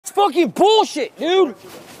fucking bullshit, dude.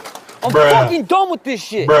 I'm Bruh. fucking done with this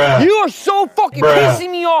shit. Bruh. You are so fucking Bruh.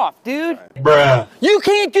 pissing me off, dude. Bruh. You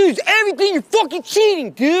can't do everything. You're fucking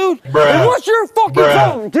cheating, dude. Bruh. And what's your fucking Bruh.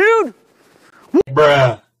 problem, dude?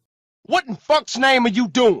 Bruh. What in fuck's name are you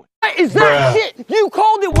doing? What is that Bruh. shit? You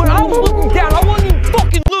called it when I was looking down. I wasn't even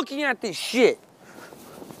fucking looking at this shit.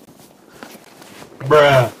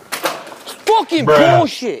 Bruh. It's fucking Bruh.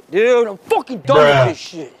 bullshit, dude. I'm fucking done Bruh. with this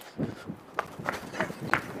shit.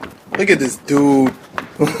 Look at this dude.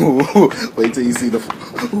 Wait till you see the.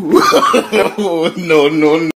 No.